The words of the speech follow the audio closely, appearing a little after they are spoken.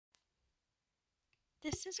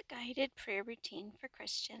This is a guided prayer routine for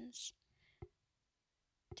Christians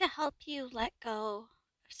to help you let go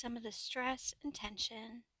of some of the stress and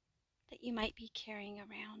tension that you might be carrying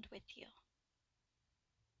around with you.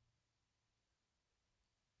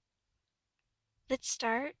 Let's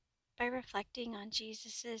start by reflecting on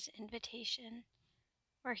Jesus' invitation,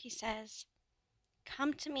 where he says,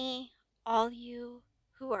 "Come to me, all you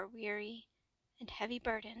who are weary and heavy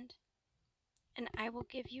burdened, and I will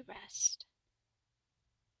give you rest.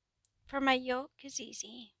 For my yoke is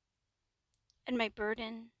easy, and my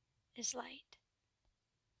burden is light."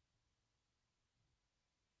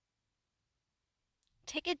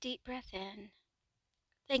 Take a deep breath in,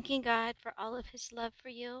 thanking God for all of his love for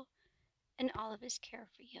you and all of his care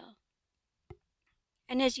for you.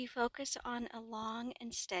 And as you focus on a long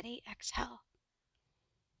and steady exhale,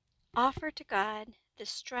 offer to God the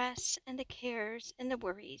stress and the cares and the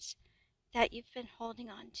worries that you've been holding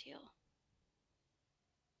on to.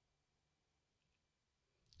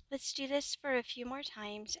 Let's do this for a few more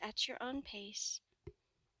times at your own pace,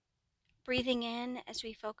 breathing in as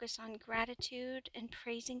we focus on gratitude and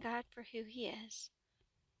praising God for who he is,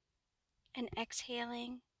 and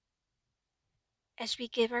exhaling as we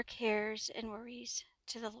give our cares and worries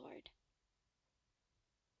to the Lord.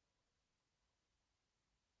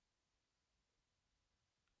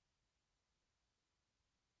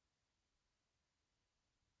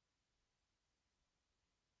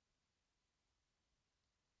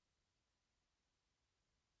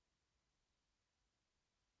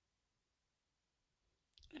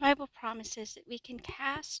 The Bible promises that we can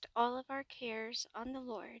cast all of our cares on the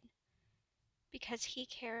Lord because he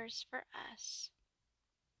cares for us.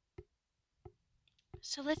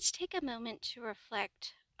 So let's take a moment to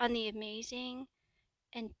reflect on the amazing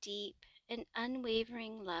and deep and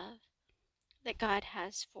unwavering love that God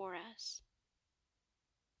has for us.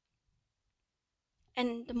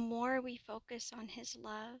 And the more we focus on his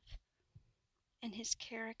love and his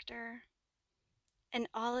character and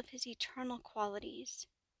all of his eternal qualities,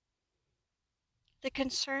 the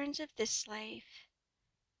concerns of this life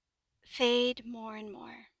fade more and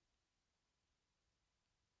more.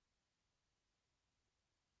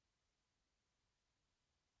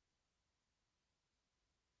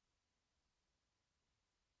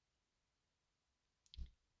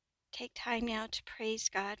 Take time now to praise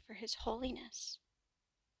God for his holiness.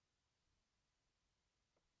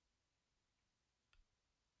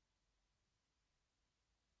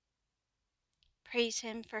 Praise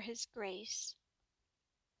him for his grace.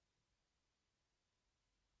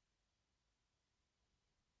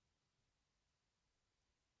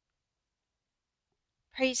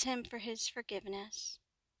 Praise him for his forgiveness.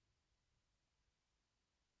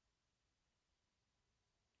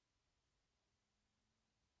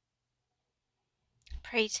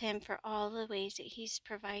 Praise him for all the ways that he's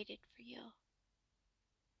provided for you.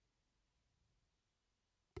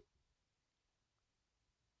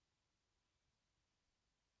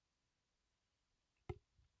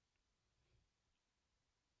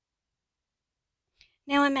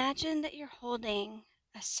 Now imagine that you're holding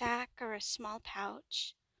a sack or a small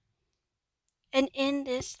pouch, and in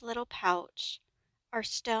this little pouch are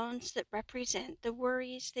stones that represent the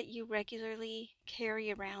worries that you regularly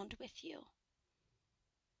carry around with you.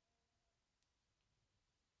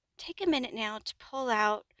 Take a minute now to pull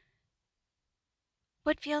out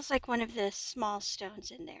what feels like one of the small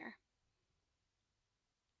stones in there.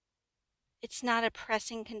 It's not a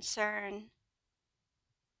pressing concern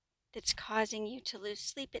that's causing you to lose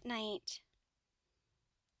sleep at night,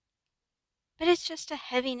 but it's just a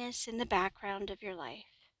heaviness in the background of your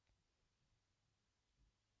life.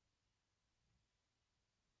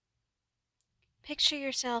 Picture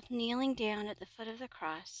yourself kneeling down at the foot of the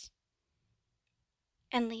cross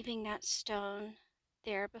and leaving that stone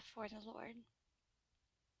there before the Lord.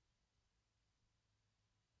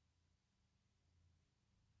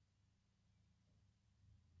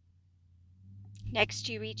 Next,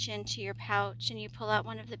 you reach into your pouch and you pull out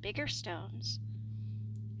one of the bigger stones.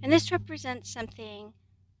 And this represents something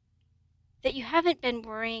that you haven't been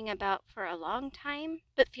worrying about for a long time,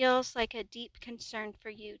 but feels like a deep concern for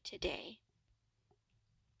you today.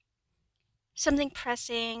 Something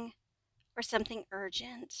pressing or something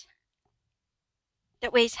urgent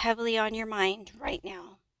that weighs heavily on your mind right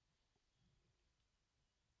now.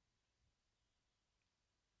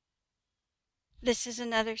 This is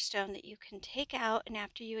another stone that you can take out, and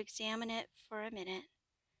after you examine it for a minute,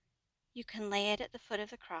 you can lay it at the foot of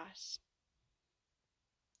the cross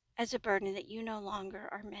as a burden that you no longer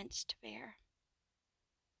are meant to bear.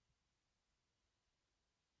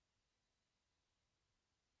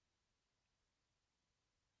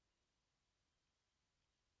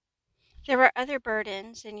 There are other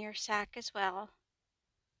burdens in your sack as well.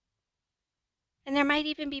 And there might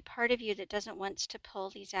even be part of you that doesn't want to pull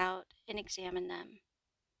these out and examine them.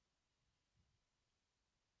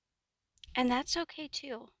 And that's okay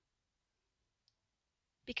too,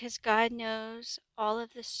 because God knows all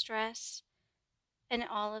of the stress and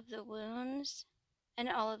all of the wounds and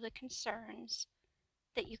all of the concerns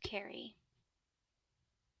that you carry,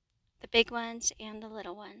 the big ones and the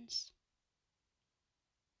little ones.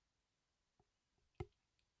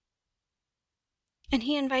 And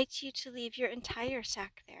He invites you to leave your entire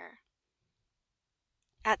sack there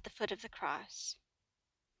at the foot of the cross.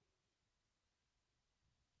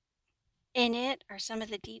 In it are some of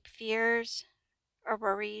the deep fears or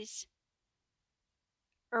worries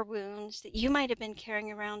or wounds that you might have been carrying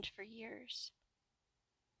around for years.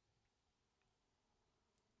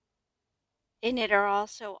 In it are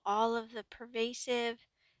also all of the pervasive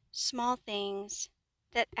small things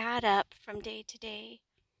that add up from day to day.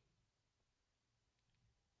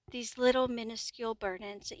 These little minuscule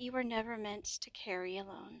burdens that you were never meant to carry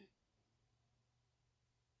alone.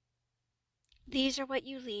 These are what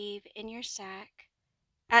you leave in your sack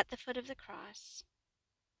at the foot of the cross.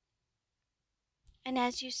 And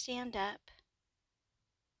as you stand up,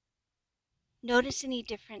 notice any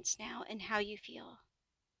difference now in how you feel.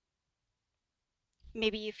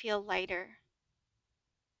 Maybe you feel lighter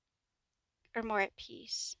or more at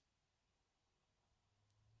peace.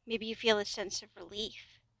 Maybe you feel a sense of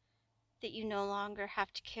relief that you no longer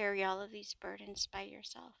have to carry all of these burdens by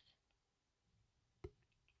yourself.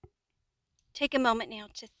 Take a moment now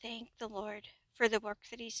to thank the Lord for the work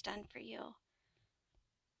that He's done for you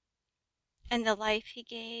and the life He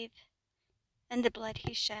gave and the blood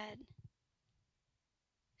He shed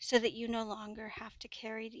so that you no longer have to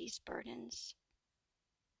carry these burdens.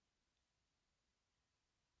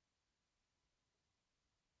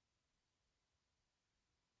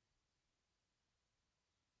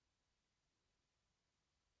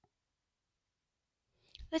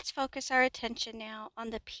 Let's focus our attention now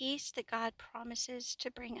on the peace that God promises to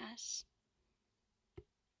bring us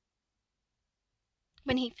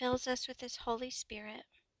when He fills us with His Holy Spirit.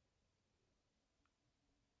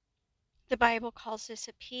 The Bible calls this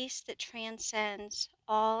a peace that transcends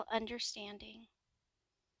all understanding.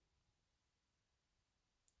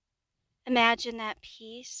 Imagine that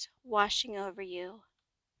peace washing over you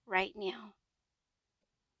right now.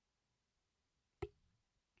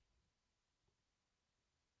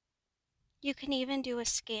 You can even do a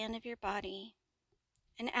scan of your body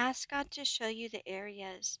and ask God to show you the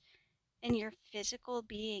areas in your physical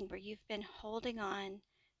being where you've been holding on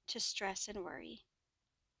to stress and worry.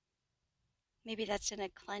 Maybe that's in a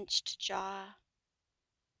clenched jaw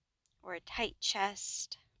or a tight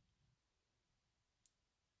chest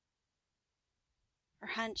or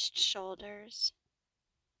hunched shoulders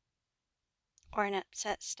or an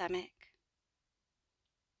upset stomach.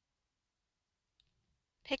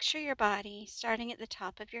 Picture your body starting at the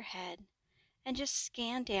top of your head and just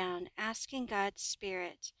scan down, asking God's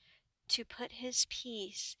Spirit to put His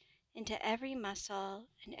peace into every muscle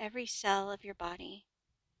and every cell of your body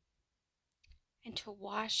and to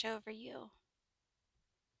wash over you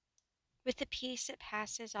with the peace that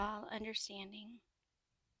passes all understanding,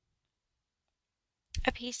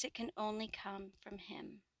 a peace that can only come from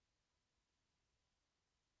Him.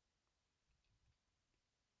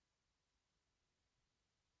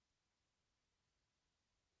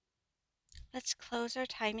 Let's close our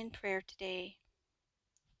time in prayer today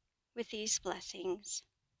with these blessings.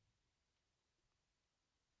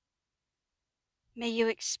 May you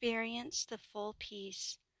experience the full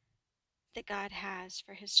peace that God has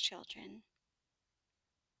for His children.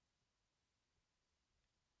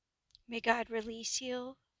 May God release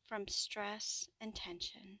you from stress and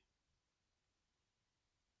tension.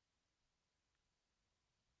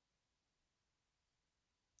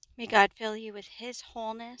 May God fill you with His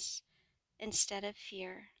wholeness instead of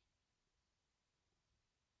fear.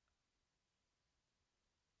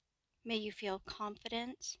 May you feel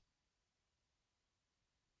confident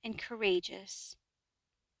and courageous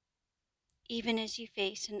even as you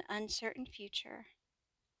face an uncertain future,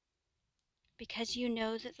 because you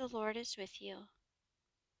know that the Lord is with you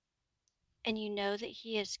and you know that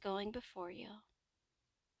He is going before you.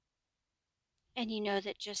 And you know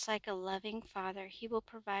that just like a loving Father, He will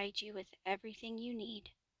provide you with everything you need.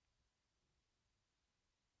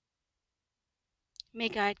 May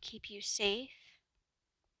God keep you safe.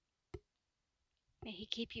 May He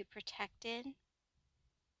keep you protected.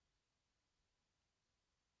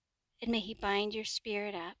 And may He bind your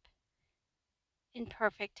spirit up in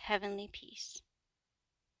perfect heavenly peace.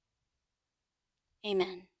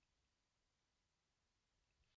 Amen.